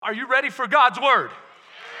Are you ready for God's word?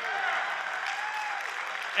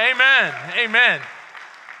 Amen. Amen.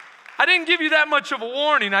 I didn't give you that much of a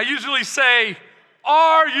warning. I usually say,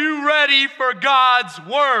 are you ready for God's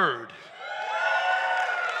word?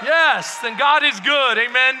 Yes, then God is good.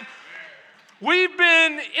 Amen. We've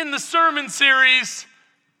been in the sermon series,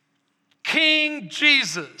 King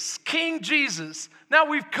Jesus. King Jesus. Now,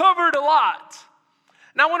 we've covered a lot.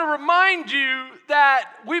 Now, I want to remind you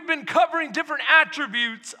that we've been covering different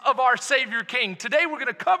attributes of our Savior King. Today, we're going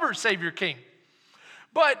to cover Savior King.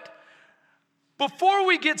 But before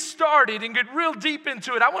we get started and get real deep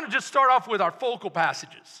into it, I want to just start off with our focal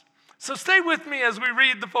passages. So stay with me as we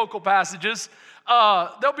read the focal passages.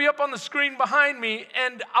 They'll be up on the screen behind me,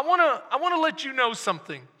 and I want to let you know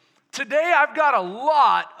something. Today, I've got a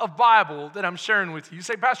lot of Bible that I'm sharing with you. You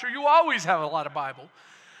say, Pastor, you always have a lot of Bible.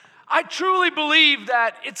 I truly believe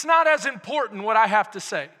that it's not as important what I have to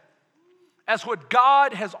say as what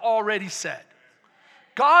God has already said.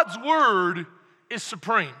 God's word is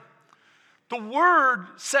supreme. The word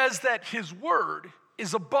says that his word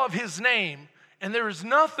is above his name, and there is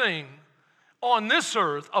nothing on this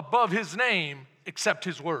earth above his name except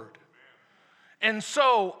his word. And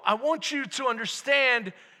so I want you to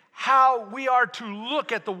understand how we are to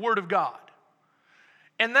look at the word of God.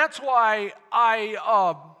 And that's why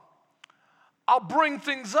I'll bring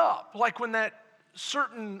things up, like when that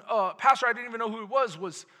certain pastor, I didn't even know who it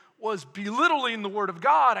was belittling the word of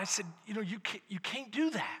God. I said, you can't do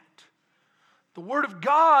that. The word of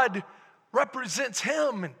God represents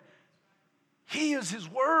him, and he is his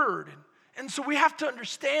word. And so we have to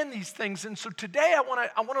understand these things. And so today I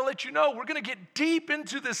want to let you know we're going to get deep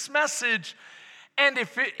into this message. And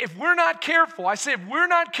if we're not careful, I say if we're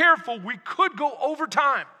not careful, we could go over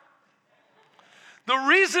time. The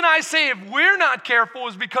reason I say if we're not careful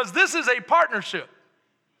is because this is a partnership.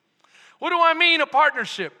 What do I mean, a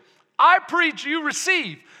partnership? I preach, you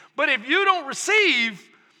receive. But if you don't receive,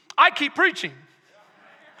 I keep preaching.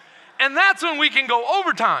 And that's when we can go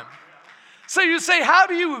overtime. So you say, how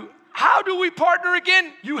do we partner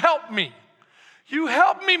again? You help me. You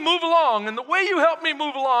help me move along. And the way you help me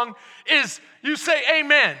move along is you say,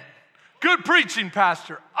 amen. Good preaching,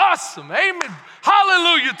 Pastor. Awesome. Amen.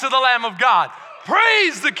 Hallelujah to the Lamb of God.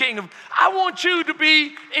 Praise the King of. I want you to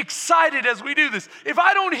be excited as we do this. If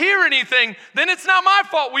I don't hear anything, then it's not my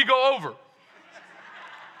fault we go over.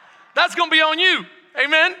 That's going to be on you.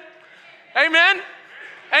 Amen? Amen?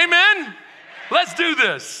 Amen? Let's do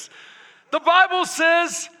this. The Bible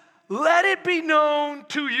says, let it be known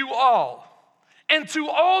to you all and to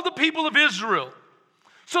all the people of Israel.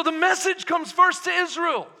 So the message comes first to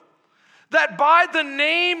Israel, that by the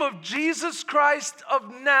name of Jesus Christ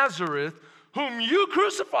of Nazareth, whom you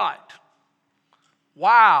crucified.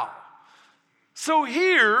 Wow. So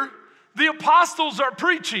here, the apostles are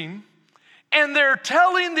preaching, and they're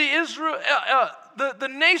telling the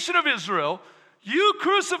nation of Israel, you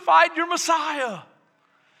crucified your Messiah.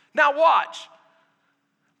 Now watch.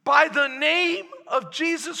 By the name of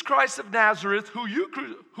Jesus Christ of Nazareth, whom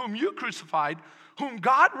you crucified, whom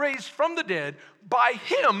God raised from the dead, by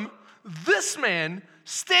him, this man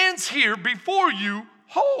stands here before you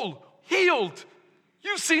whole, healed.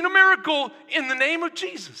 You've seen a miracle in the name of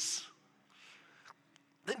Jesus.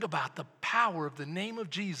 Think about the power of the name of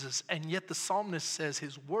Jesus, and yet the psalmist says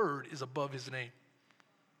his word is above his name.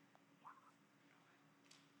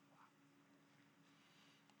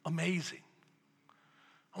 Amazing.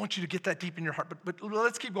 I want you to get that deep in your heart, but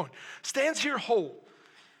let's keep going. Stands here whole.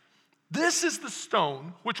 This is the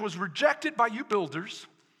stone which was rejected by you builders,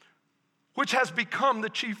 which has become the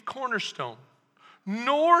chief cornerstone.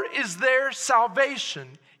 Nor is there salvation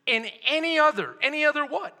in any other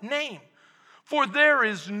what? Name. For there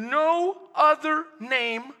is no other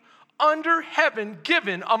name under heaven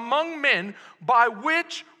given among men by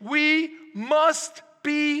which we must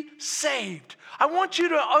be saved. I want you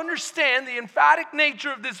to understand the emphatic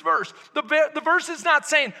nature of this verse. The verse is not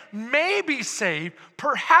saying may be saved,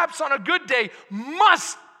 perhaps on a good day,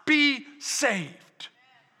 must be saved.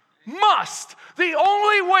 Must. The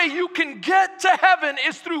only way you can get to heaven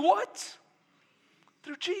is through what?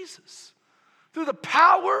 Through Jesus. Through the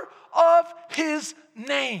power of his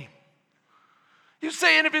name. You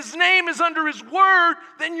say, and if his name is under his word,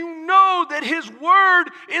 then you know that his word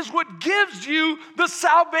is what gives you the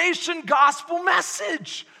salvation gospel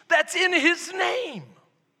message that's in his name.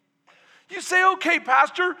 You say, okay,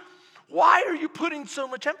 Pastor, why are you putting so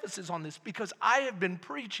much emphasis on this? Because I have been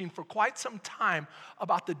preaching for quite some time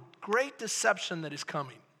about the great deception that is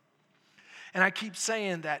coming. And I keep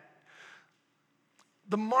saying that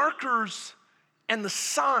the markers and the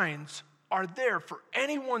signs are there for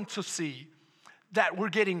anyone to see that we're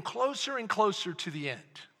getting closer and closer to the end.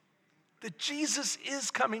 That Jesus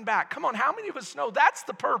is coming back. Come on, how many of us know that's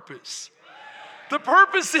the purpose? The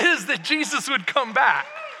purpose is that Jesus would come back.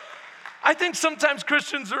 I think sometimes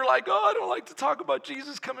Christians are like, oh, I don't like to talk about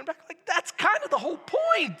Jesus coming back. Like, that's kind of the whole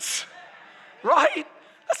point, right?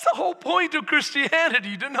 That's the whole point of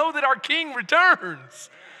Christianity, to know that our King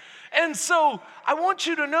returns. And so I want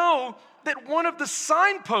you to know that one of the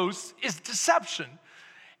signposts is deception.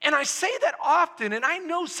 And I say that often, and I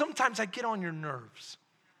know sometimes I get on your nerves.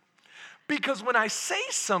 Because when I say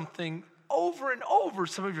something over and over,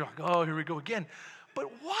 some of you are like, oh, here we go again. But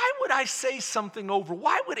why would I say something over?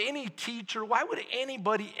 Why would any teacher, why would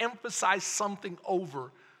anybody emphasize something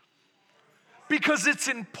over? Because it's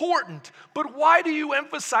important. But why do you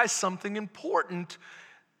emphasize something important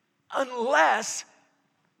unless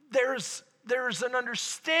there's an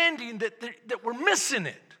understanding that we're missing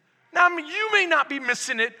it? Now, I mean, you may not be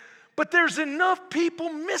missing it, but there's enough people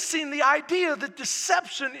missing the idea that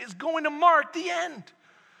deception is going to mark the end.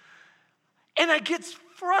 And it gets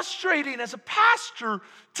frustrating as a pastor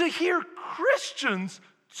to hear Christians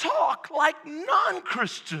talk like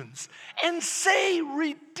non-Christians and say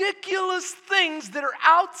ridiculous things that are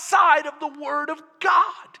outside of the Word of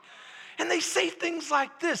God. And they say things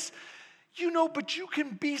like this, but you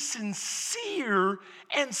can be sincere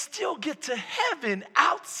and still get to heaven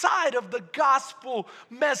outside of the gospel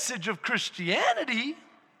message of Christianity.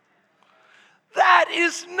 That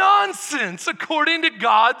is nonsense according to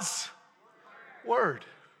God's Word.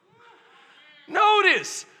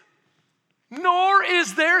 Notice, nor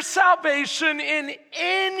is there salvation in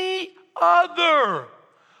any other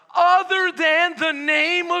than the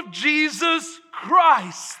name of Jesus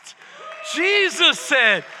Christ. Jesus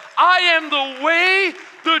said, I am the way,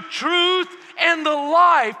 the truth, and the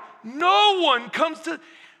life. No one comes to...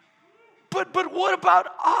 But what about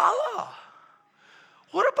Allah?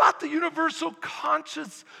 What about the universal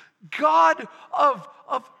conscious God of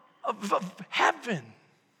heaven?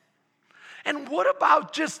 And what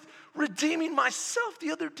about just redeeming myself?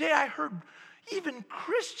 The other day I heard even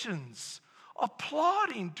Christians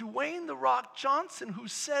applauding Dwayne "The Rock" Johnson, who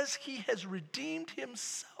says he has redeemed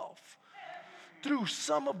himself through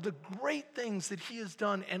some of the great things that he has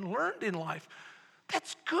done and learned in life.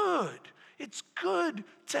 That's good. It's good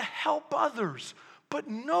to help others. But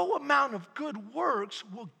no amount of good works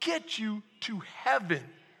will get you to heaven.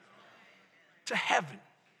 To heaven.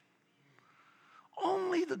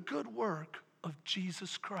 Only the good work of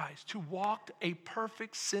Jesus Christ, who walked a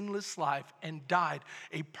perfect sinless life and died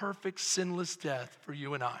a perfect sinless death for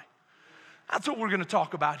you and I. That's what we're going to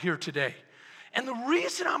talk about here today. And the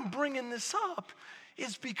reason I'm bringing this up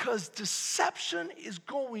is because deception is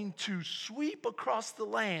going to sweep across the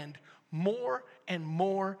land more and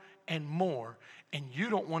more and more, and you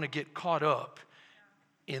don't want to get caught up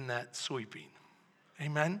in that sweeping.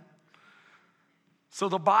 Amen? So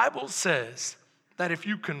the Bible says that if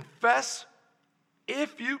you confess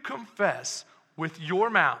with your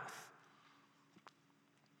mouth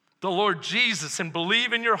the Lord Jesus and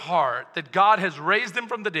believe in your heart that God has raised him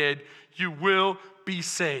from the dead, you will be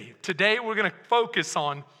saved. Today we're going to focus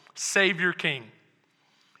on Savior King.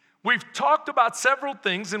 We've talked about several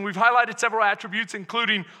things and we've highlighted several attributes,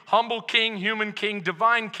 including humble king, human king,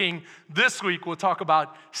 divine king. This week we'll talk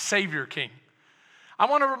about Savior King. I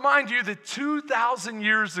want to remind you that 2,000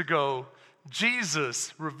 years ago,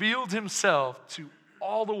 Jesus revealed himself to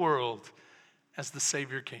all the world as the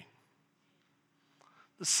Savior King.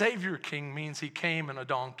 The Savior King means he came in a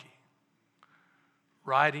donkey,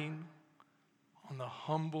 riding on the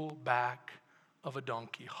humble back of a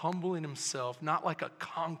donkey, humbling himself, not like a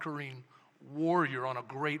conquering warrior on a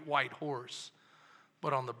great white horse,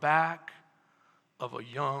 but on the back of a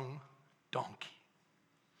young donkey.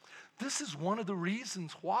 This is one of the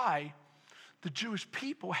reasons why the Jewish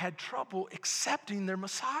people had trouble accepting their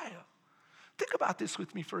Messiah. Think about this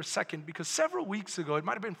with me for a second, because several weeks ago, it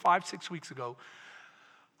might have been 5-6 weeks ago,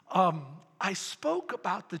 I spoke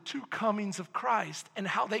about the two comings of Christ and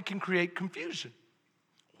how they can create confusion.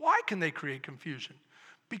 Why can they create confusion?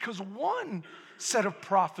 Because one set of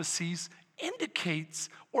prophecies indicates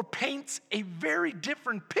or paints a very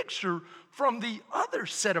different picture from the other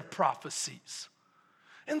set of prophecies.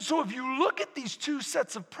 And so if you look at these two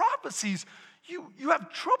sets of prophecies, you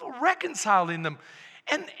have trouble reconciling them.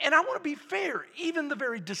 And I want to be fair, even the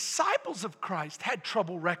very disciples of Christ had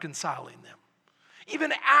trouble reconciling them.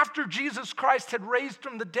 Even after Jesus Christ had raised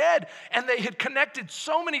from the dead and they had connected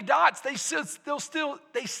so many dots, they still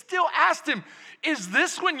asked him, is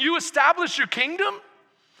this when you establish your kingdom?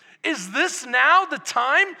 Is this now the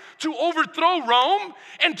time to overthrow Rome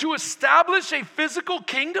and to establish a physical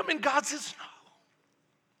kingdom? And God says, no.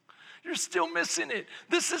 You're still missing it.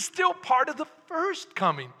 This is still part of the first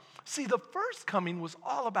coming. See, the first coming was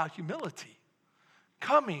all about humility,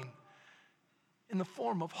 coming in the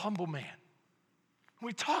form of humble man.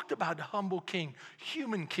 We talked about the humble king,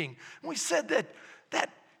 human king. And we said that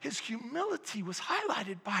his humility was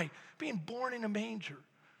highlighted by being born in a manger,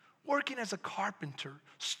 working as a carpenter,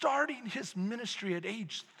 starting his ministry at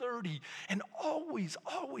age 30, and always,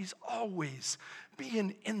 always, always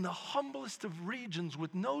being in the humblest of regions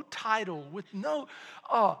with no title, with no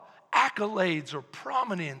accolades or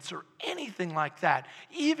prominence or anything like that.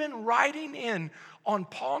 Even riding in on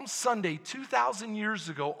Palm Sunday 2,000 years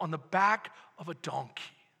ago on the back of a donkey.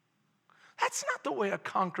 That's not the way a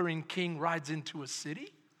conquering king rides into a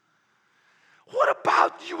city. What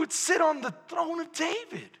about you would sit on the throne of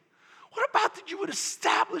David? What about that you would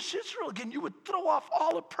establish Israel again? You would throw off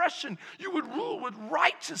all oppression. You would rule with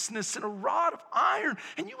righteousness and a rod of iron.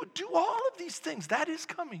 And you would do all of these things. That is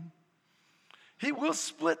coming. He will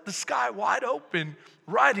split the sky wide open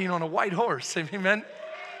riding on a white horse. Amen.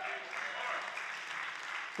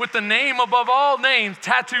 With the name above all names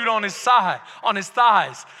tattooed on his side, on his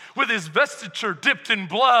thighs, with his vestiture dipped in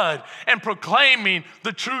blood, and proclaiming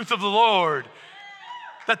the truth of the Lord,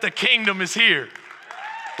 that the kingdom is here.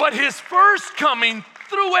 But his first coming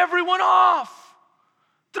threw everyone off.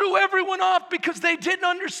 Threw everyone off because they didn't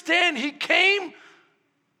understand. He came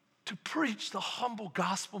to preach the humble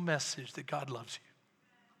gospel message that God loves you.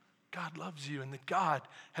 God loves you and that God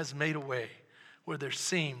has made a way where there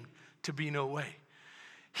seemed to be no way.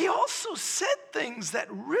 He also said things that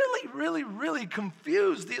really, really, really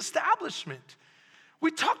confused the establishment. We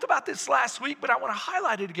talked about this last week, but I want to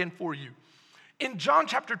highlight it again for you. In John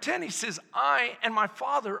chapter 10, he says, I and my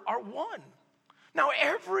Father are one. Now,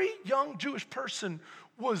 every young Jewish person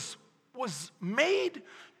was made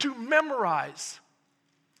to memorize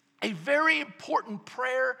a very important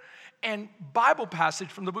prayer and Bible passage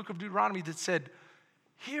from the book of Deuteronomy that said,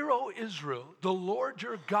 Hear, O Israel, the Lord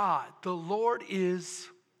your God, the Lord is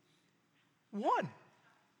one.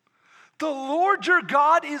 The Lord your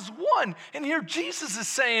God is one. And here Jesus is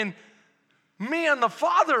saying, me and the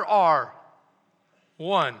Father are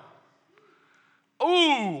one.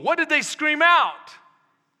 Ooh, what did they scream out?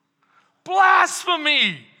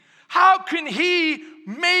 Blasphemy. How can he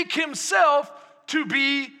make himself to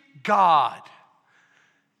be God?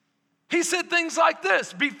 He said things like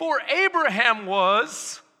this, before Abraham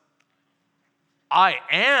was, I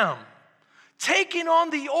am. Taking on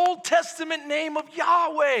the Old Testament name of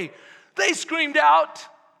Yahweh. They screamed out,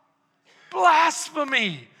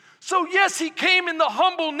 blasphemy. So yes, he came in the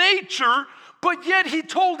humble nature, but yet he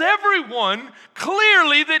told everyone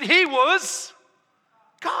clearly that he was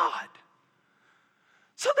God.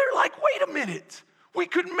 So they're like, wait a minute. We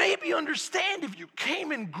could maybe understand if you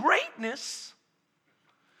came in greatness,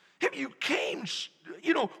 if you came,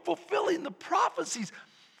 fulfilling the prophecies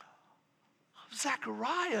of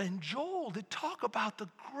Zechariah and Joel that talk about the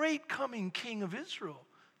great coming King of Israel.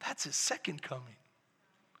 That's his second coming.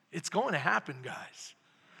 It's going to happen, guys.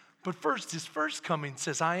 But first, his first coming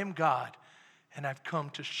says, I am God, and I've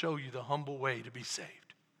come to show you the humble way to be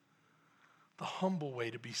saved. The humble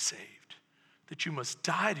way to be saved. That you must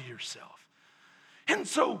die to yourself. And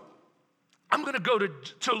so, I'm going to go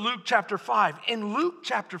to Luke chapter 5. In Luke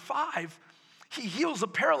chapter 5, he heals a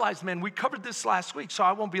paralyzed man. We covered this last week, so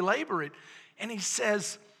I won't belabor it. And he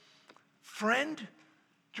says, friend,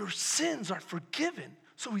 your sins are forgiven.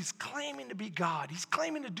 So he's claiming to be God. He's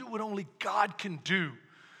claiming to do what only God can do,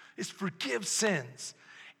 is forgive sins.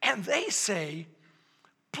 And they say,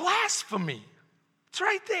 blasphemy. It's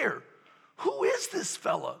right there. Who is this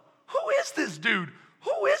fella? Who is this dude?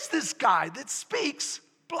 Who is this guy that speaks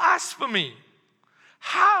blasphemy?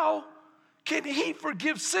 How can he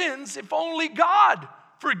forgive sins if only God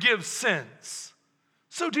forgives sins?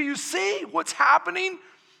 So do you see what's happening?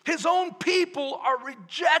 His own people are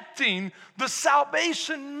rejecting the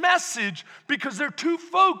salvation message because they're too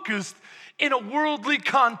focused in a worldly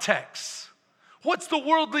context. What's the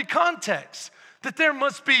worldly context? That there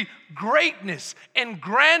must be greatness and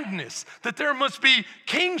grandness, that there must be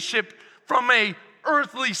kingship from an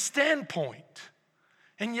earthly standpoint.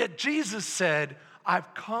 And yet Jesus said,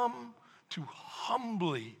 I've come to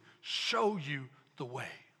humbly show you the way.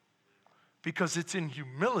 Because it's in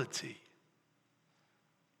humility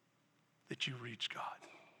that you reach God.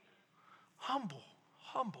 Humble,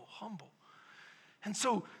 humble, humble. And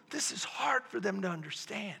so this is hard for them to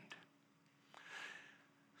understand.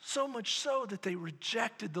 So much so that they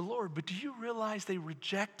rejected the Lord. But do you realize they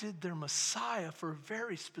rejected their Messiah for a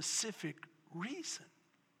very specific reason?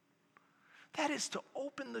 That is to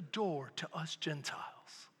open the door to us Gentiles.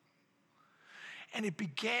 And it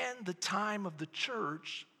began the time of the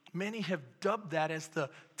church. Many have dubbed that as the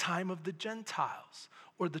time of the Gentiles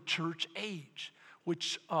or the church age,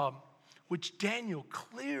 which Daniel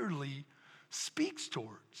clearly speaks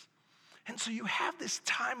towards. And so you have this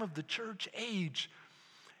time of the church age,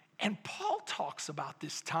 and Paul talks about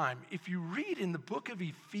this time. If you read in the book of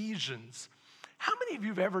Ephesians, how many of you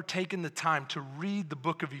have ever taken the time to read the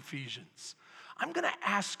book of Ephesians? I'm going to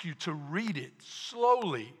ask you to read it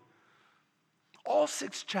slowly, all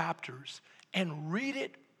 6 chapters, and read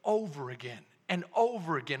it over again and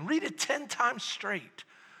over again. Read it 10 times straight,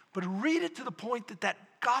 but read it to the point that that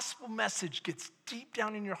gospel message gets deep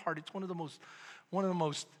down in your heart. It's one of the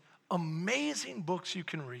most amazing books you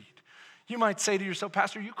can read. You might say to yourself,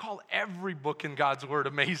 Pastor, you call every book in God's word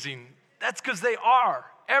amazing. That's because they are.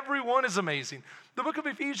 Every one is amazing. The book of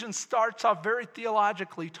Ephesians starts off very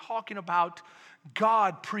theologically talking about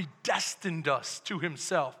God predestined us to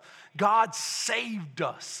himself. God saved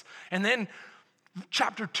us. And then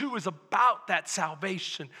chapter 2 is about that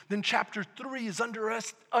salvation. Then chapter 3 is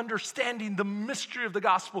understanding the mystery of the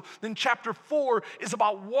gospel. Then chapter 4 is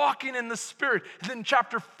about walking in the Spirit. And then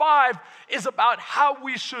chapter 5 is about how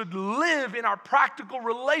we should live in our practical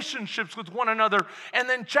relationships with one another. And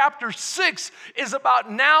then chapter 6 is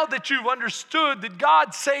about now that you've understood that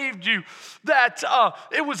God saved you, that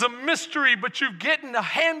it was a mystery, but you've gotten a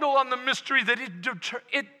handle on the mystery, that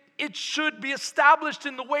it should be established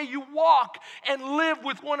in the way you walk and live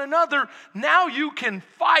with one another. Now you can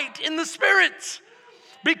fight in the Spirit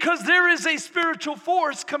because there is a spiritual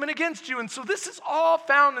force coming against you. And so this is all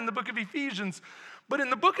found in the book of Ephesians. But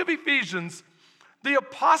in the book of Ephesians, the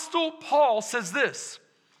apostle Paul says this: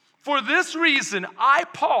 "For this reason, I,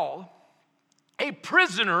 Paul, a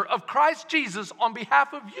prisoner of Christ Jesus, on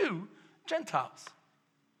behalf of you, Gentiles."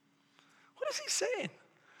 What is he saying?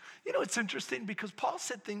 You know, it's interesting because Paul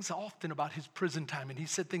said things often about his prison time, and he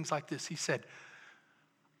said things like this. He said,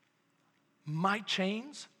 "My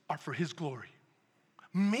chains are for his glory.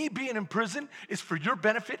 Me being in prison is for your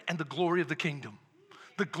benefit and the glory of the kingdom."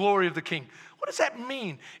 The glory of the king. What does that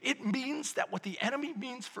mean? It means that what the enemy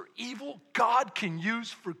means for evil, God can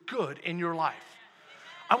use for good in your life.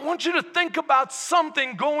 I want you to think about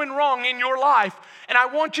something going wrong in your life, and I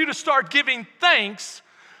want you to start giving thanks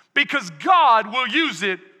because God will use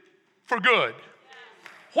it for good.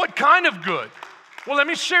 What kind of good? Well, let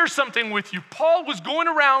me share something with you. Paul was going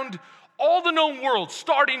around all the known world,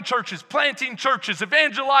 starting churches, planting churches,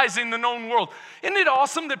 evangelizing the known world. Isn't it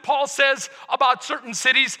awesome that Paul says about certain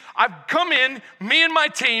cities, "I've come in, me and my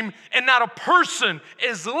team, and not a person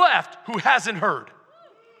is left who hasn't heard"?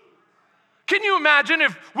 Can you imagine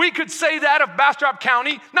if we could say that of Bastrop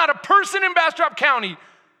County? Not a person in Bastrop County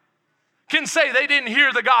can say they didn't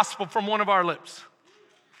hear the gospel from one of our lips.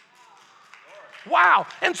 Wow.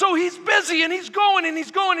 And so he's busy and he's going and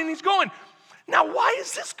he's going and he's going. Now, why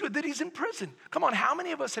is this good that he's in prison? Come on, how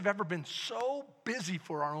many of us have ever been so busy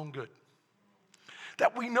for our own good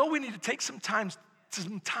that we know we need to take some time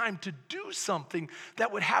to do something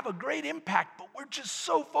that would have a great impact, but we're just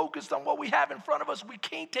so focused on what we have in front of us, we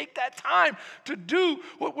can't take that time to do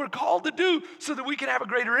what we're called to do so that we can have a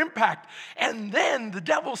greater impact. And then the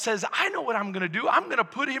devil says, "I know what I'm going to do. I'm going to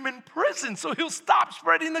put him in prison so he'll stop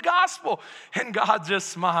spreading the gospel." And God just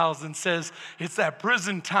smiles and says, it's that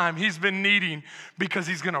prison time he's been needing because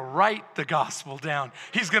he's going to write the gospel down.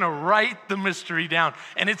 He's going to write the mystery down,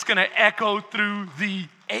 and it's going to echo through the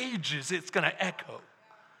ages. It's going to echo.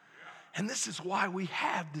 And this is why we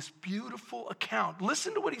have this beautiful account.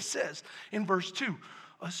 Listen to what he says in verse 2.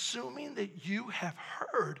 "Assuming that you have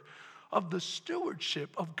heard of the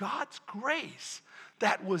stewardship of God's grace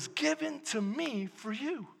that was given to me for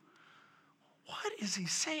you." What is he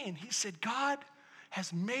saying? He said, God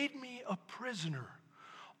has made me a prisoner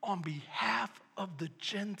on behalf of the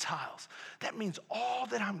Gentiles. That means all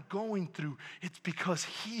that I'm going through, it's because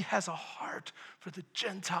he has a heart for the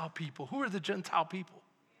Gentile people. Who are the Gentile people?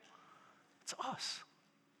 It's us.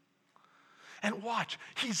 And watch,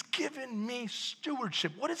 he's given me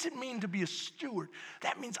stewardship. What does it mean to be a steward?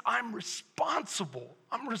 That means I'm responsible.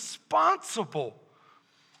 I'm responsible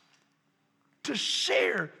to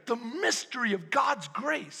share the mystery of God's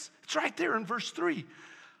grace. It's right there in verse 3.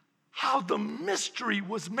 How the mystery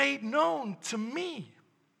was made known to me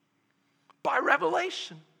by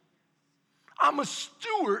revelation. I'm a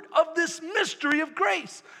steward of this mystery of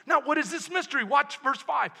grace. Now, what is this mystery? Watch verse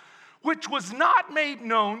 5. Which was not made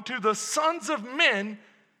known to the sons of men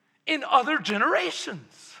in other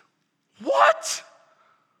generations. What?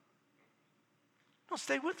 No,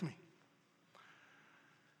 stay with me.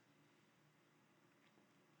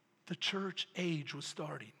 The church age was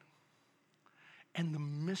starting. And the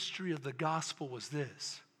mystery of the gospel was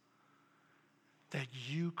this, that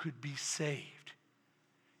you could be saved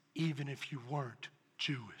even if you weren't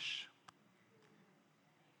Jewish.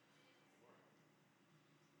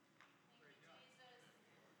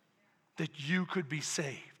 That you could be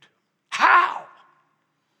saved. How?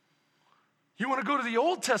 You want to go to the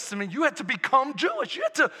Old Testament, you had to become Jewish. You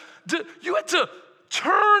had to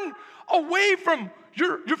turn away from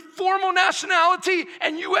your formal nationality,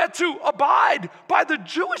 and you had to abide by the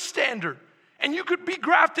Jewish standard. And you could be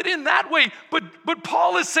grafted in that way. But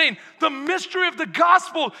Paul is saying the mystery of the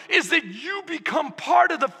gospel is that you become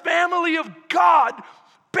part of the family of God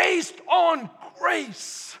based on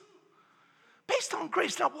grace. Based on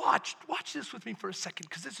grace. Now watch this with me for a second,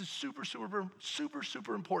 because this is super, super, super,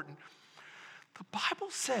 super important. The Bible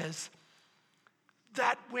says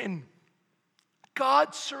that when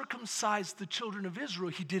God circumcised the children of Israel,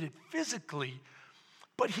 he did it physically,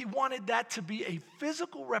 but he wanted that to be a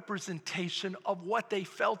physical representation of what they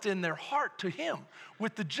felt in their heart to him.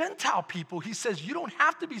 With the Gentile people, he says, you don't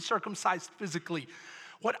have to be circumcised physically.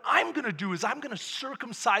 What I'm going to do is I'm going to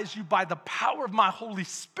circumcise you by the power of my Holy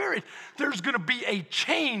Spirit. There's going to be a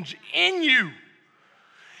change in you.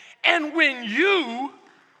 And when you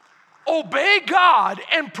obey God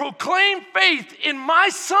and proclaim faith in my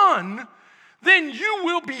Son, then you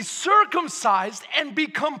will be circumcised and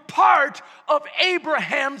become part of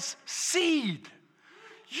Abraham's seed.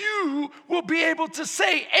 You will be able to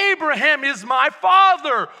say, Abraham is my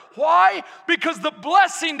father. Why? Because the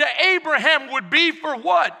blessing to Abraham would be for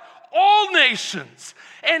what? All nations.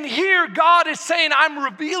 And here God is saying, I'm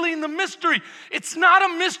revealing the mystery. It's not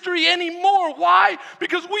a mystery anymore. Why?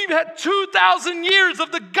 Because we've had 2,000 years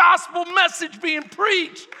of the gospel message being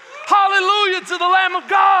preached. Hallelujah to the Lamb of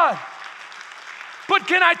God. But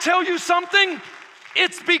can I tell you something?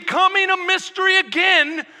 It's becoming a mystery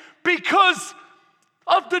again because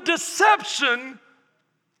of the deception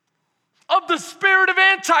of the spirit of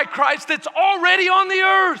Antichrist that's already on the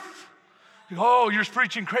earth. Oh, you're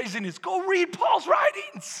preaching craziness. Go read Paul's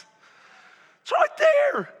writings. It's right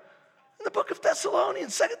there. In the book of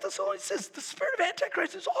Thessalonians, 2 Thessalonians says the spirit of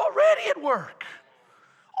Antichrist is already at work.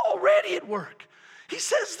 Already at work. He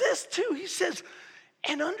says this too. He says,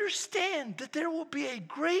 and understand that there will be a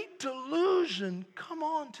great delusion come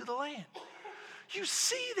on to the land. You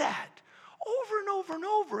see that over and over and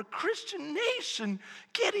over, a Christian nation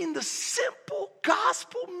getting the simple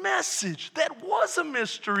gospel message that was a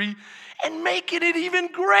mystery and making it even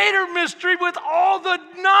greater mystery with all the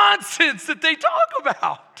nonsense that they talk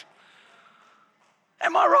about.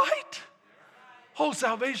 Am I right? Oh,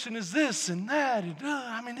 salvation is this and that.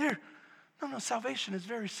 And No, salvation is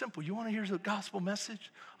very simple. You want to hear the gospel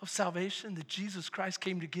message of salvation that Jesus Christ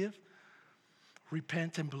came to give?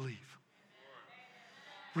 Repent and believe.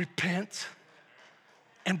 Repent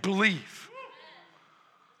and believe.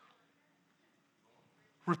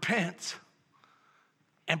 Repent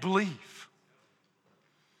and believe.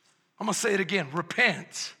 I'm going to say it again.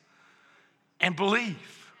 Repent and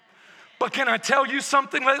believe. But can I tell you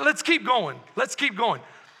something? Let's keep going. Let's keep going.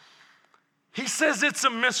 He says it's a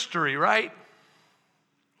mystery, right?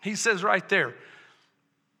 He says right there,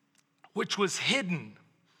 which was hidden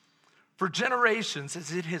for generations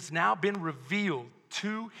as it has now been revealed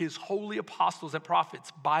to his holy apostles and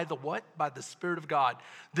prophets by the what? By the Spirit of God.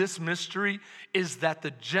 This mystery is that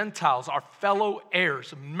the Gentiles are fellow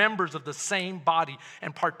heirs, members of the same body,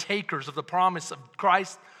 and partakers of the promise of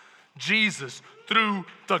Christ Jesus through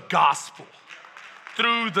the gospel.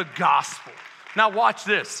 Through the gospel. Now watch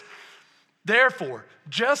this. Therefore,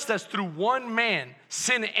 just as through one man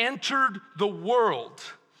sin entered the world,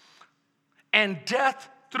 and death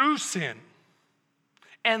through sin,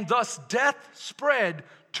 and thus death spread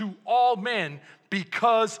to all men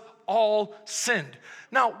because all sinned.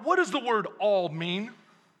 Now, what does the word all mean?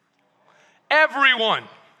 Everyone.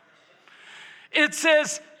 It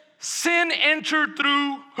says sin entered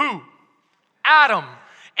through who? Adam.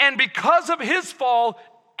 And because of his fall,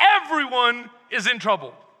 everyone is in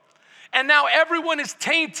trouble. And now everyone is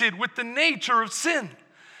tainted with the nature of sin.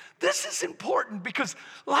 This is important because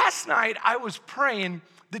last night I was praying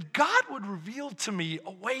that God would reveal to me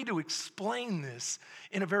a way to explain this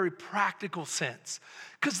in a very practical sense.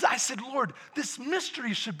 Because I said, Lord, this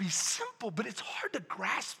mystery should be simple, but it's hard to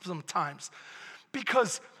grasp sometimes.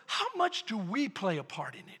 Because how much do we play a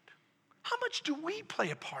part in it? How much do we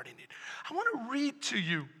play a part in it? I want to read to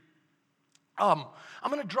you. I'm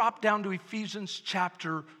going to drop down to Ephesians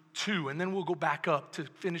chapter 2, and then we'll go back up to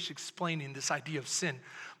finish explaining this idea of sin.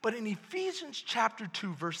 But in Ephesians chapter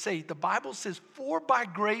 2, verse 8, the Bible says, for by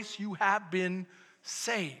grace you have been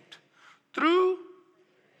saved.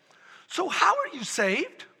 So how are you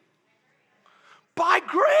saved? By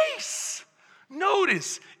grace.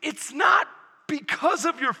 Notice, it's not because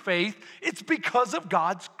of your faith, it's because of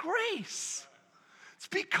God's grace. It's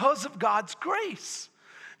because of God's grace.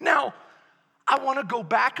 Now, I want to go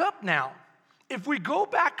back up now. If we go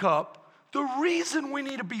back up, the reason we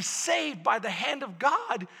need to be saved by the hand of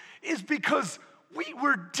God is because we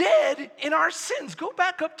were dead in our sins. Go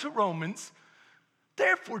back up to Romans.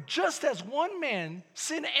 Therefore, just as one man,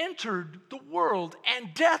 sin entered the world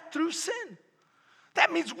and death through sin.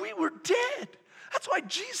 That means we were dead. That's why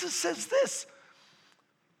Jesus says this.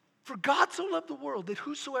 For God so loved the world that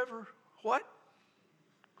whosoever, what?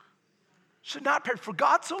 Should not perish. For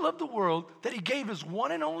God so loved the world that he gave his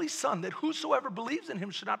one and only Son, that whosoever believes in him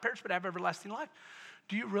should not perish but have everlasting life.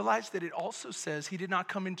 Do you realize that it also says he did not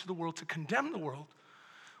come into the world to condemn the world?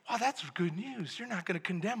 Wow, that's good news. You're not going to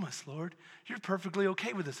condemn us, Lord. You're perfectly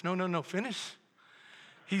okay with us. No, finish.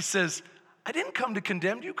 He says, I didn't come to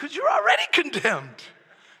condemn you because you're already condemned.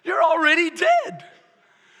 You're already dead.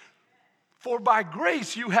 For by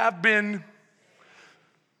grace you have been.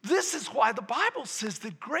 This is why the Bible says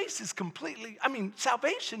that grace is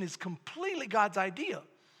salvation is completely God's idea.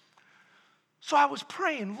 So I was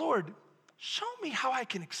praying, Lord, show me how I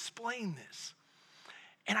can explain this.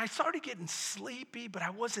 And I started getting sleepy, but I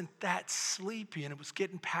wasn't that sleepy, and it was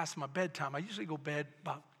getting past my bedtime. I usually go to bed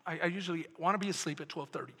I usually want to be asleep at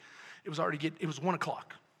 12:30. It was 1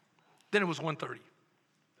 o'clock. Then it was 1:30.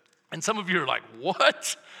 And some of you are like,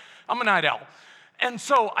 what? I'm a night owl. And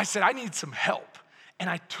so I said, I need some help. And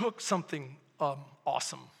I took something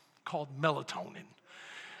awesome called melatonin.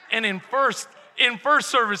 And in first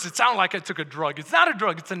service, it sounded like I took a drug. It's not a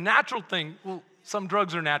drug. It's a natural thing. Well, some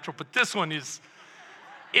drugs are natural, but this one is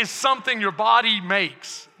something your body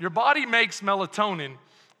makes. Your body makes melatonin.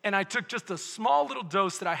 And I took just a small little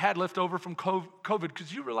dose that I had left over from COVID,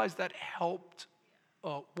 because you realize that helped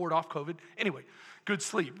ward off COVID. Anyway, good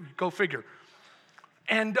sleep. Go figure.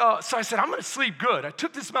 And so I said, I'm going to sleep good. I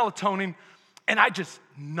took this melatonin, and I just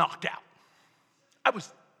knocked out. I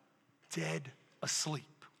was dead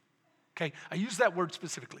asleep. Okay? I use that word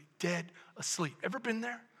specifically, dead asleep. Ever been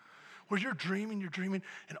there? Where you're dreaming,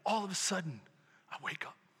 and all of a sudden, I wake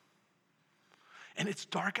up. And it's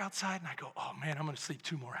dark outside, and I go, oh man, I'm going to sleep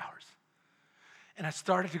 2 more hours. And I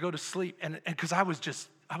started to go to sleep, and because I was just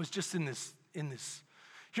in this.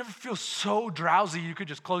 You ever feel so drowsy you could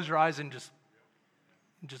just close your eyes and just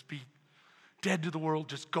be dead to the world,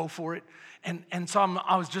 just go for it? And so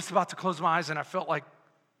I was just about to close my eyes, and I felt like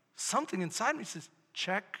something inside me says,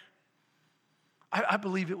 check. I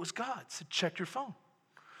believe it was God. It said, check your phone.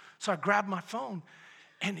 So I grabbed my phone,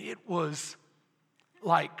 and it was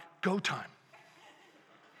like go time.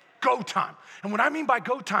 Go time. And what I mean by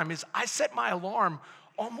go time is I set my alarm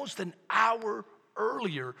almost an hour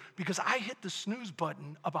earlier because I hit the snooze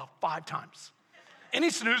button about 5 times. Any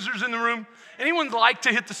snoozers in the room? Anyone like to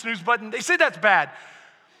hit the snooze button? They say that's bad.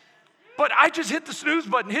 But I just hit the snooze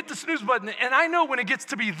button, and I know when it gets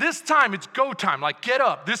to be this time, it's go time. Like, get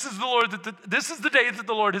up. This is the day that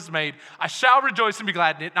the Lord has made. I shall rejoice and be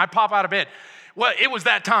glad in it. And I pop out of bed. Well, it was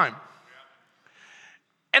that time.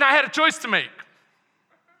 And I had a choice to make.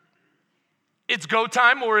 It's go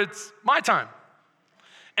time or it's my time.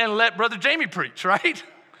 And let Brother Jamie preach, right?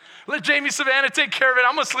 Let Jamie Savannah take care of it.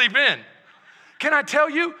 I'm going to sleep in. Can I tell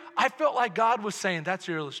you, I felt like God was saying, that's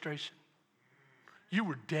your illustration. You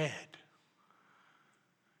were dead.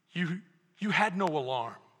 You had no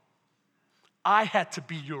alarm. I had to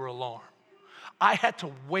be your alarm. I had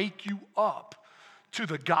to wake you up to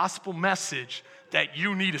the gospel message that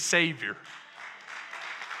you need a Savior.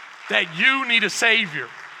 That you need a Savior.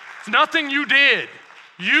 It's nothing you did.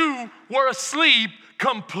 You were asleep,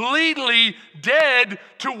 completely dead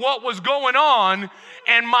to what was going on,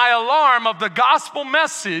 and my alarm of the gospel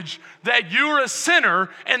message that you're a sinner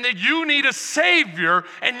and that you need a Savior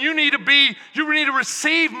and you need to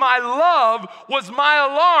receive my love was my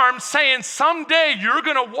alarm saying someday you're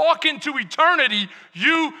going to walk into eternity.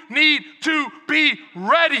 You need to be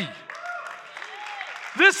ready.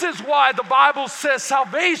 This is why the Bible says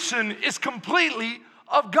salvation is completely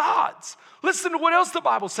of God's. Listen to what else the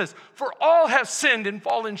Bible says. For all have sinned and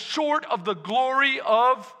fallen short of the glory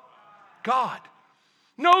of God.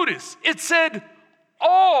 Notice, it said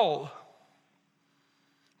all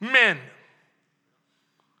men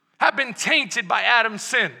have been tainted by Adam's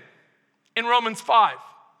sin in Romans 5.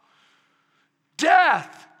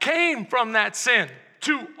 Death came from that sin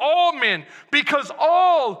to all men because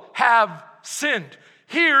all have sinned.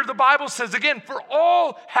 Here the Bible says again, for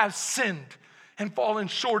all have sinned and fallen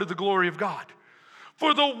short of the glory of God.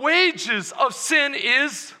 For the wages of sin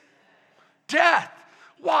is death.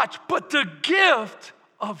 Watch, but the gift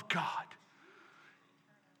of God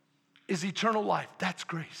is eternal life. That's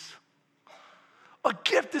grace. A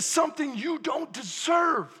gift is something you don't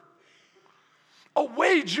deserve. A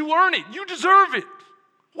wage, you earn it. You deserve it.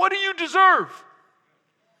 What do you deserve?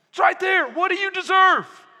 It's right there. What do you deserve?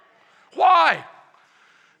 Why?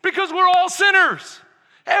 Because we're all sinners.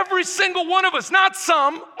 Every single one of us, not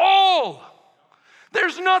some, all.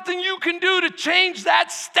 There's nothing you can do to change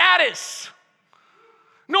that status.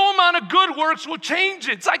 No amount of good works will change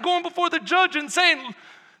it. It's like going before the judge and saying,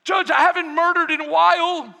 Judge, I haven't murdered in a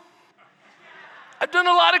while. I've done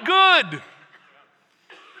a lot of good.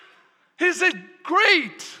 He said,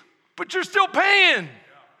 great, but you're still paying.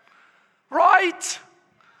 Right?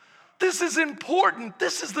 This is important.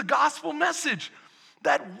 This is the gospel message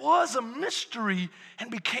that was a mystery and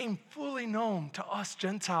became fully known to us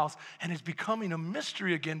Gentiles and is becoming a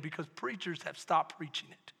mystery again because preachers have stopped preaching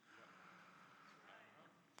it.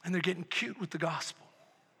 And they're getting cute with the gospel.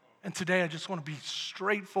 And today I just want to be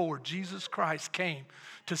straightforward. Jesus Christ came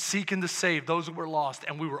to seek and to save those who were lost,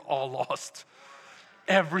 and we were all lost.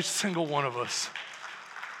 Every single one of us.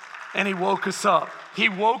 And he woke us up. He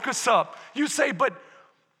woke us up. You say, but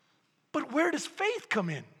where does faith come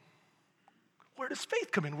in? Where does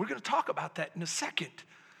faith come in? We're going to talk about that in a second.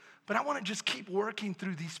 But I want to just keep working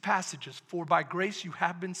through these passages. For by grace you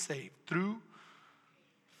have been saved through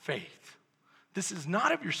faith. This is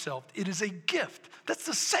not of yourself. It is a gift. That's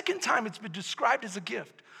the second time it's been described as a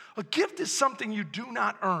gift. A gift is something you do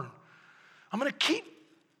not earn. I'm going to keep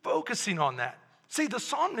focusing on that. See, the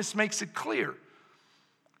psalmist makes it clear.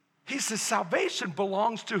 He says salvation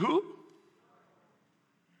belongs to who?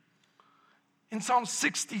 In Psalm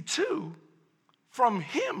 62, from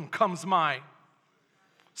him comes mine.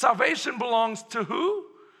 Salvation belongs to who?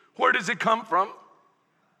 Where does it come from?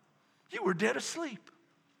 You were dead asleep.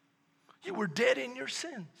 You were dead in your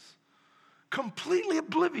sins, completely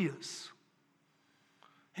oblivious.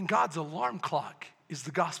 And God's alarm clock is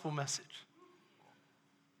the gospel message.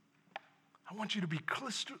 I want you to be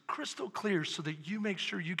crystal clear so that you make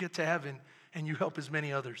sure you get to heaven and you help as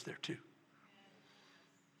many others there too.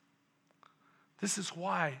 This is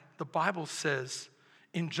why the Bible says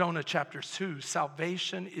in Jonah chapter 2,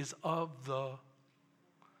 salvation is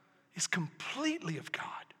completely of God.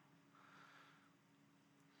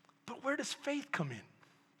 But where does faith come in?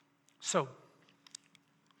 So,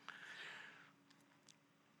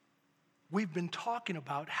 we've been talking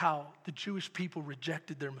about how the Jewish people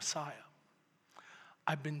rejected their Messiah.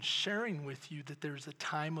 I've been sharing with you that there's a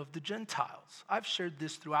time of the Gentiles. I've shared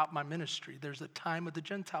this throughout my ministry. There's a time of the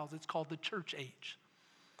Gentiles. It's called the church age.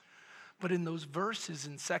 But in those verses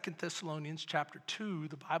in 2 Thessalonians chapter 2,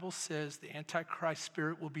 the Bible says the Antichrist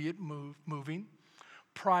spirit will be moving.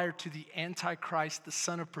 Prior to the Antichrist, the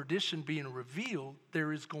son of perdition, being revealed,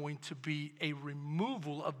 there is going to be a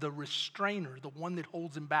removal of the restrainer, the one that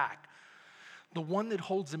holds him back. The one that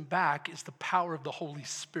holds him back is the power of the Holy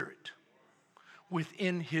Spirit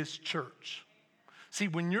within his church. See,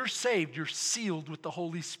 when you're saved, you're sealed with the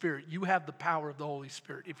Holy Spirit. You have the power of the Holy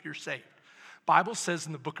Spirit if you're saved. Bible says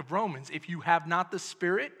in the book of Romans, if you have not the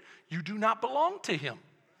Spirit, you do not belong to him.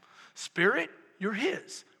 Spirit, you're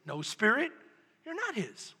his. No Spirit, you're not his.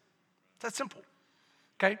 It's that simple,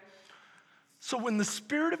 okay? So when the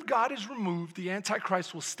Spirit of God is removed, the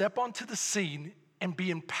Antichrist will step onto the scene and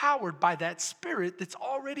be empowered by that Spirit that's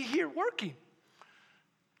already here working,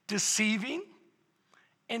 deceiving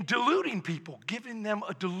and deluding people, giving them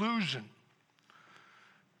a delusion.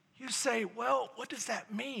 You say, well, what does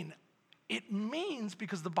that mean? It means,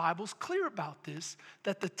 because the Bible's clear about this,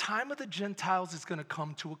 that the time of the Gentiles is going to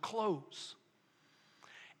come to a close.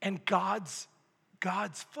 And God's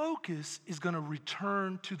focus is going to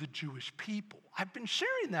return to the Jewish people. I've been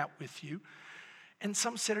sharing that with you. And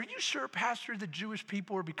some said, are you sure, Pastor, the Jewish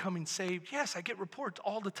people are becoming saved? Yes, I get reports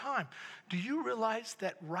all the time. Do you realize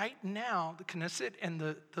that right now the Knesset and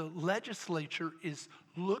the legislature is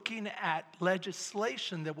looking at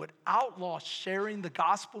legislation that would outlaw sharing the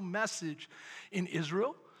gospel message in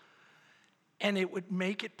Israel? And it would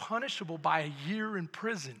make it punishable by a year in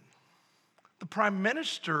prison. The prime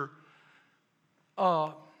minister,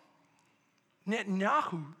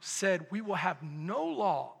 Netanyahu, said we will have no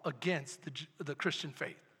law against the Christian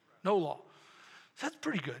faith. No law. So that's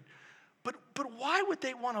pretty good. But why would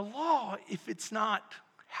they want a law if it's not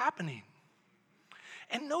happening?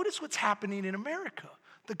 And notice what's happening in America.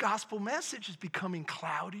 The gospel message is becoming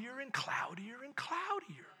cloudier and cloudier and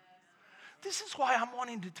cloudier. This is why I'm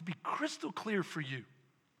wanting it to be crystal clear for you.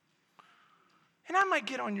 And I might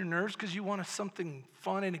get on your nerves because you want something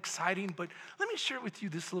fun and exciting, but let me share with you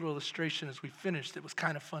this little illustration as we finished. It was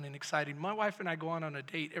kind of fun and exciting. My wife and I go on a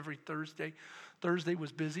date every Thursday. Thursday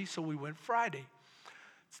was busy, so we went Friday.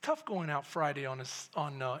 It's tough going out Friday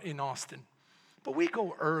in Austin, but we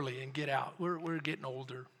go early and get out. We're getting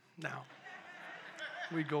older now.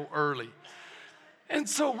 We go early. And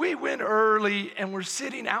so we went early, and we're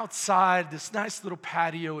sitting outside this nice little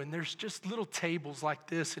patio, and there's just little tables like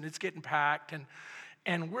this, and it's getting packed,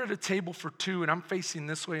 and we're at a table for two, and I'm facing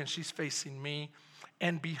this way, and she's facing me.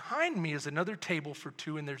 And behind me is another table for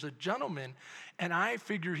two, and there's a gentleman, and I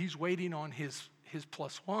figure he's waiting on his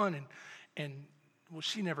plus one, and well,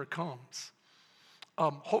 she never comes.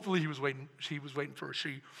 Hopefully she was waiting for a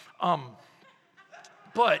she.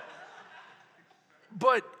 But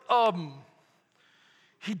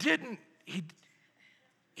he didn't,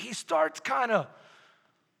 he starts kind of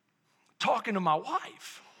talking to my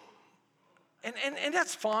wife. And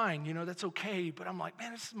that's fine, that's okay. But I'm like,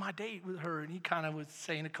 man, this is my date with her. And he kind of was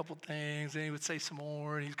saying a couple things, and he would say some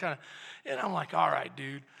more. And I'm like, all right,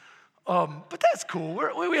 dude. But that's cool.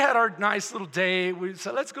 We had our nice little day. We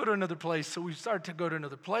said, let's go to another place. So we started to go to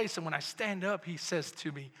another place. And when I stand up, he says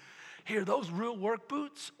to me, here, those real work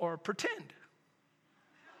boots or pretend?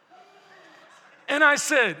 And I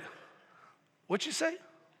said, what'd you say?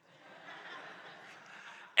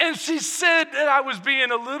 And she said that I was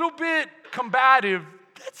being a little bit combative.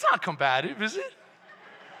 That's not combative, is it?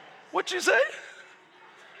 What'd you say?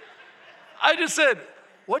 I just said,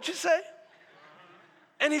 what'd you say?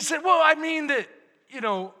 And he said, well, I mean that,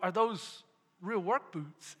 are those real work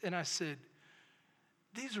boots? And I said,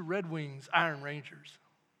 these are Red Wings Iron Rangers.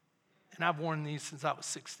 And I've worn these since I was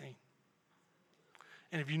 16.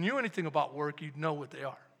 And if you knew anything about work, you'd know what they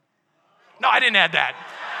are. No, I didn't add that.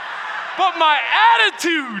 But my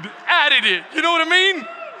attitude added it. You know what I mean?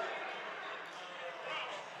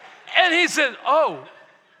 And he said, oh,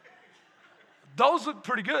 those look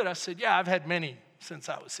pretty good. I said, yeah, I've had many since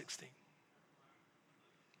I was 16.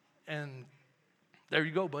 And there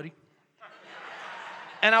you go, buddy.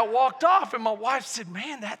 And I walked off, and my wife said,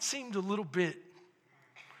 man, that seemed a little bit,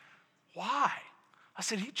 why? I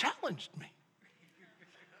said, he challenged me.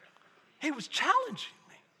 He was challenging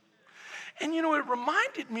me. And it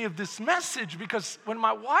reminded me of this message because when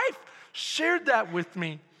my wife shared that with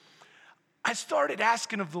me, I started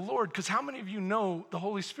asking of the Lord, because how many of you know the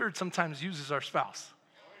Holy Spirit sometimes uses our spouse?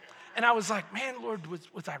 And I was like, man, Lord,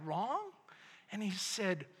 was I wrong? And he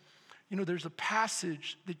said, there's a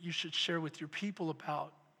passage that you should share with your people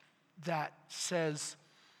about that says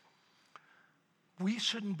we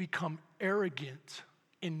shouldn't become arrogant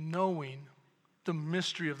in knowing the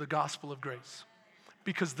mystery of the gospel of grace,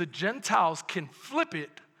 because the Gentiles can flip it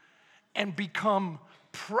and become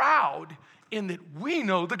proud in that we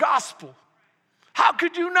know the gospel. How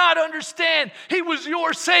could you not understand? He was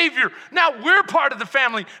your Savior. Now we're part of the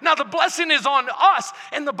family. Now the blessing is on us.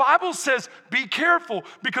 And the Bible says, be careful,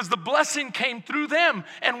 because the blessing came through them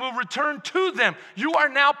and will return to them. You are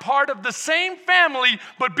now part of the same family,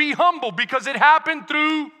 but be humble, because it happened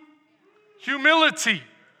through humility.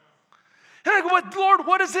 And I go, but Lord,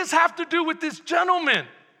 what does this have to do with this gentleman?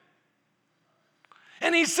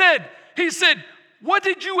 And he said, what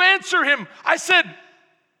did you answer him? I said,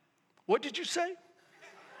 what did you say?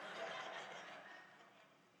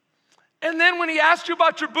 And then when he asked you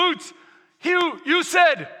about your boots, you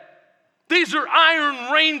said, these are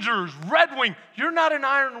Iron Rangers, Red Wing. You're not an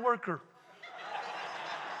iron worker.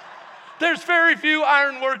 There's very few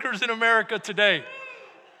iron workers in America today.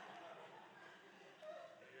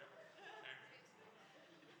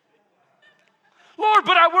 Lord,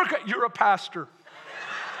 but I work. You're a pastor.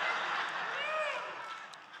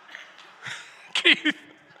 Keith,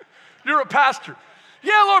 you're a pastor.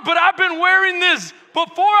 Yeah, Lord, but I've been wearing this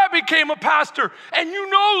before I became a pastor. And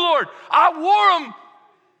Lord, I wore them.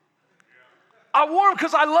 I wore them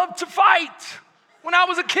because I loved to fight when I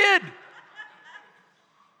was a kid.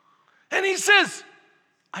 And he says,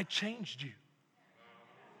 I changed you.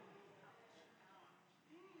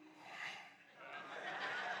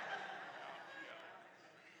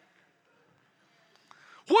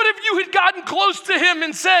 What if you had gotten close to him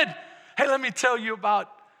and said, hey, let me tell you about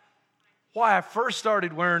why I first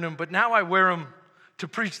started wearing them, but now I wear them to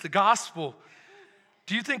preach the gospel.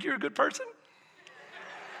 Do you think you're a good person?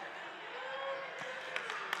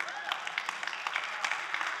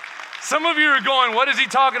 Some of you are going, what is he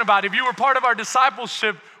talking about? If you were part of our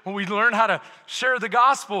discipleship when we learned how to share the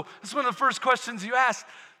gospel, that's one of the first questions you ask.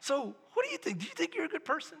 So what do you think? Do you think you're a good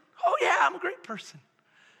person? Oh yeah, I'm a great person.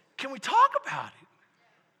 Can we talk about it?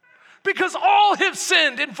 Because all have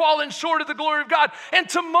sinned and fallen short of the glory of God. And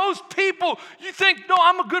to most people, you think, no,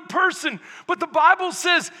 I'm a good person. But the Bible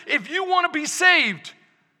says if you want to be saved,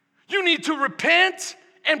 you need to repent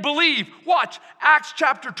and believe. Watch, Acts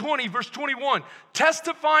chapter 20, verse 21.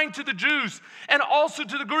 Testifying to the Jews and also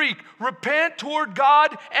to the Greek, repent toward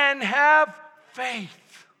God and have faith.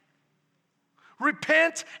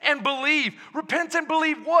 Repent and believe. Repent and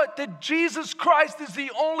believe what? That Jesus Christ is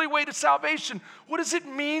the only way to salvation. What does it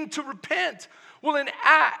mean to repent? Well,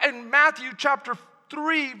 in Matthew chapter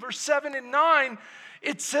 3, verse 7 and 9,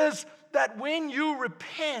 it says that when you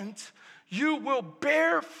repent, you will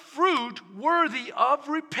bear fruit worthy of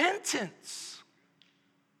repentance.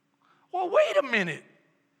 Well, wait a minute.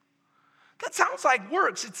 That sounds like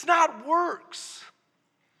works. It's not works.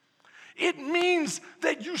 It means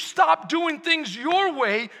that you stop doing things your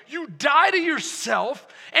way, you die to yourself,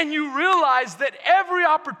 and you realize that every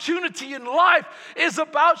opportunity in life is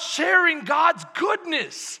about sharing God's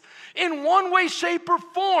goodness in one way, shape, or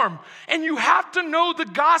form. And you have to know the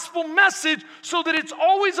gospel message so that it's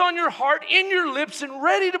always on your heart, in your lips, and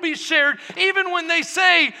ready to be shared. Even when they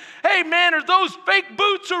say, hey man, are those fake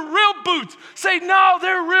boots or real boots? Say, no,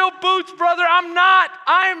 they're real boots, brother. I'm not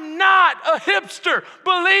a hipster.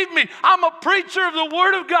 Believe me, I'm a preacher of the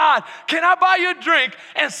word of God. Can I buy you a drink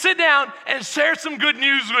and sit down and share some good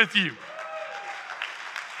news with you?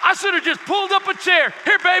 I should have just pulled up a chair.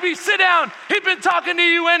 Here, baby, sit down. He's been talking to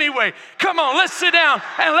you anyway. Come on, let's sit down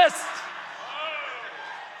and let's.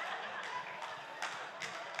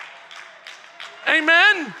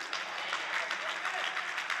 Amen.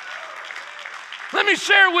 Let me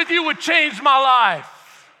share with you what changed my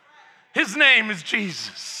life. His name is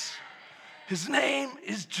Jesus. His name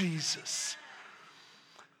is Jesus.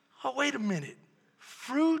 Oh, wait a minute.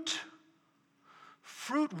 Fruit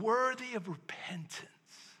worthy of repentance.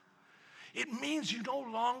 It means you no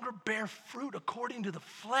longer bear fruit according to the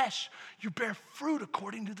flesh. You bear fruit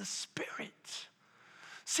according to the Spirit.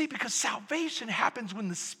 See, because salvation happens when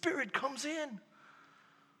the Spirit comes in.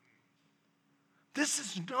 This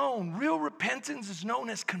is known, real repentance is known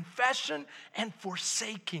as confession and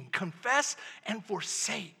forsaking. Confess and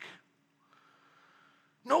forsake.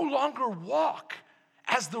 No longer walk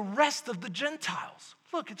as the rest of the Gentiles.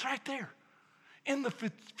 Look, it's right there. In the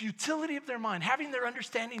futility of their mind, having their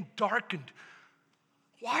understanding darkened.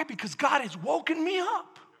 Why? Because God has woken me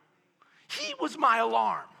up. He was my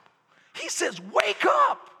alarm. He says, wake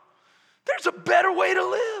up. There's a better way to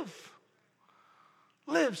live.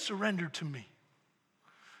 Live surrendered to me.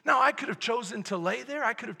 Now, I could have chosen to lay there.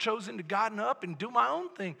 I could have chosen to gotten up and do my own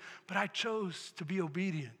thing. But I chose to be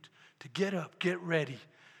obedient, to get up, get ready,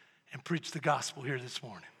 and preach the gospel here this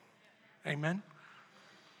morning. Amen.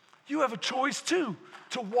 You have a choice too,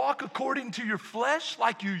 to walk according to your flesh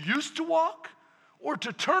like you used to walk, or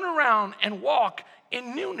to turn around and walk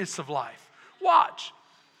in newness of life. Watch.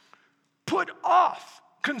 Put off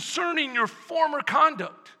concerning your former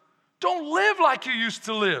conduct. Don't live like you used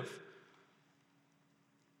to live.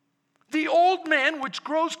 The old man which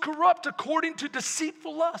grows corrupt according to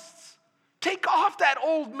deceitful lusts. Take off that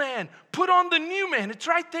old man. Put on the new man. It's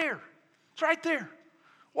right there. It's right there.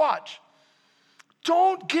 Watch.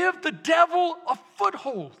 Don't give the devil a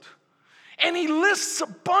foothold. And he lists a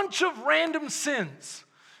bunch of random sins.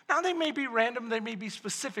 Now, they may be random, they may be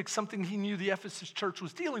specific, something he knew the Ephesus church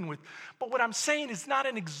was dealing with. But what I'm saying is not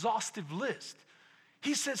an exhaustive list.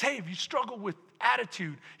 He says, hey, if you struggle with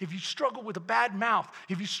attitude, if you struggle with a bad mouth,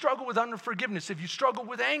 if you struggle with unforgiveness, if you struggle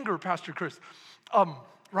with anger, Pastor Chris,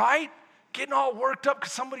 right? Getting all worked up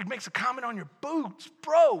because somebody makes a comment on your boots.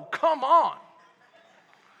 Bro, come on.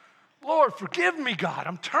 Lord, forgive me, God.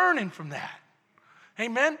 I'm turning from that.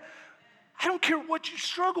 Amen? I don't care what you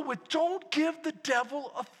struggle with. Don't give the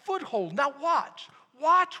devil a foothold. Now watch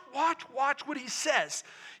what he says.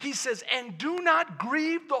 He says, and do not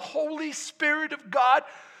grieve the Holy Spirit of God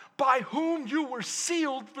by whom you were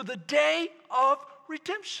sealed for the day of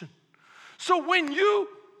redemption. So when you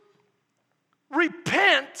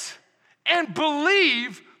repent and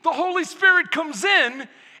believe, the Holy Spirit comes in.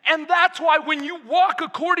 And that's why when you walk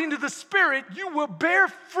according to the Spirit, you will bear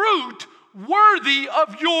fruit worthy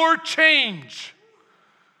of your change.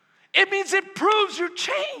 It means it proves you're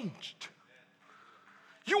changed.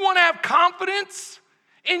 You want to have confidence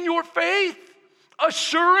in your faith,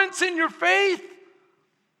 assurance in your faith?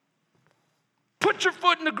 Put your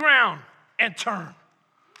foot in the ground and turn.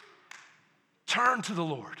 Turn to the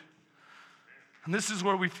Lord. And this is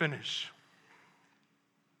where we finish.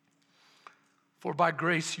 For by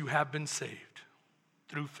grace you have been saved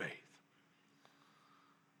through faith.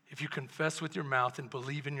 If you confess with your mouth and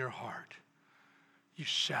believe in your heart, you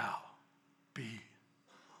shall be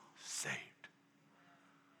saved.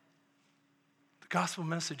 The gospel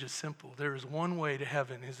message is simple. There is one way to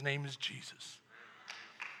heaven. His name is Jesus.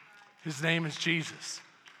 His name is Jesus.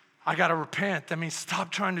 I got to repent. That means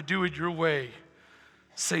stop trying to do it your way.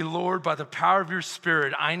 Say, Lord, by the power of your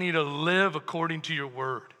Spirit, I need to live according to your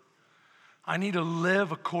word. I need to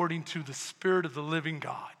live according to the Spirit of the living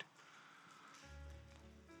God.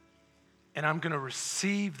 And I'm going to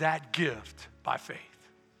receive that gift by faith.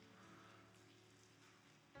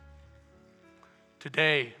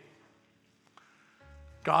 Today,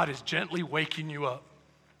 God is gently waking you up.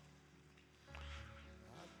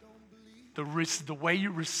 The way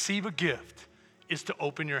you receive a gift is to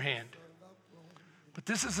open your hand. But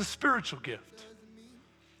this is a spiritual gift.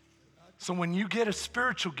 So when you get a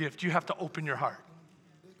spiritual gift, you have to open your heart.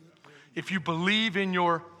 If you believe in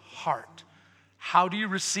your heart, how do you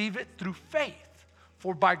receive it? Through faith.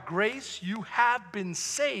 For by grace you have been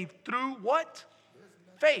saved through what?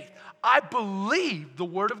 Faith. I believe the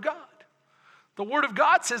Word of God. The Word of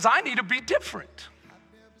God says I need to be different.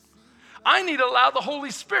 I need to allow the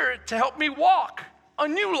Holy Spirit to help me walk a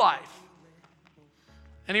new life.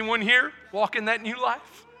 Anyone here walk in that new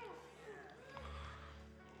life?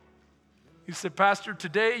 You said, Pastor,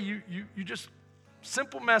 today you just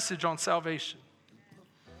simple message on salvation.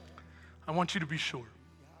 I want you to be sure.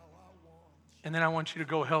 And then I want you to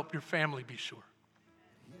go help your family be sure.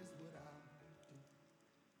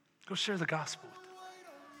 Go share the gospel with them.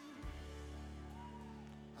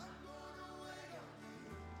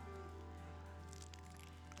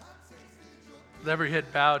 With every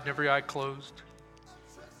head bowed and every eye closed.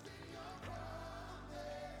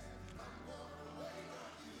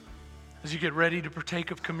 As you get ready to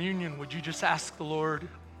partake of communion, would you just ask the Lord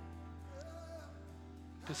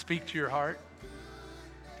to speak to your heart?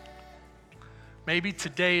 Maybe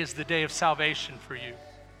today is the day of salvation for you.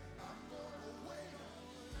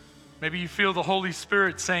 Maybe you feel the Holy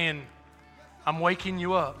Spirit saying, I'm waking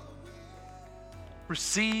you up.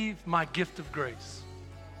 Receive my gift of grace.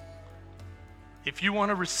 If you want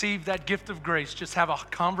to receive that gift of grace, just have a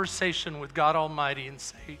conversation with God Almighty and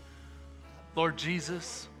say, Lord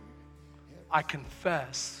Jesus, I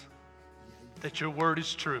confess that your word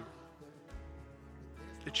is true,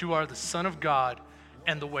 that you are the Son of God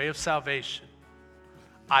and the way of salvation.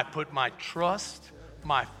 I put my trust,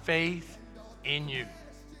 my faith in you.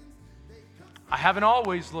 I haven't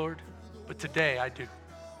always, Lord, but today I do.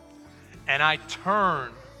 And I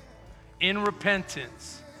turn in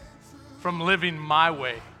repentance from living my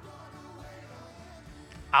way.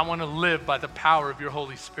 I want to live by the power of your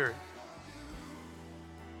Holy Spirit.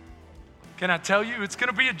 Can I tell you, it's going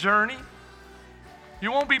to be a journey.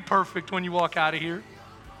 You won't be perfect when you walk out of here,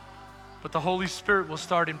 but the Holy Spirit will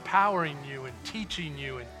start empowering you and teaching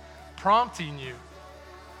you and prompting you,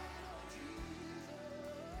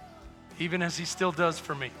 even as he still does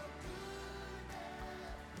for me.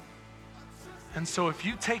 And so if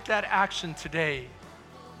you take that action today,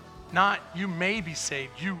 not you may be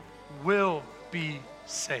saved, you will be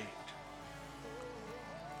saved.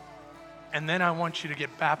 And then I want you to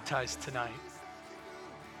get baptized tonight.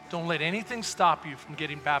 Don't let anything stop you from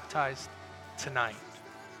getting baptized tonight.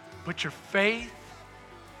 Put your faith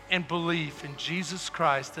and belief in Jesus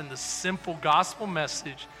Christ and the simple gospel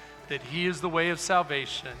message that he is the way of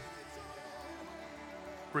salvation.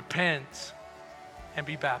 Repent and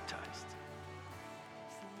be baptized.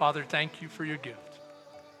 Father, thank you for your gift.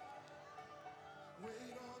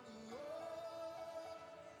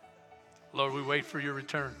 Lord, we wait for your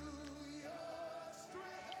return.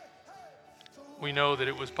 We know that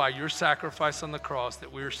it was by your sacrifice on the cross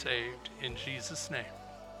that we were saved. In Jesus' name.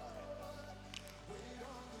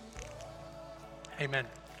 Amen.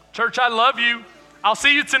 Church, I love you. I'll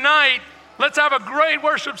see you tonight. Let's have a great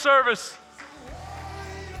worship service.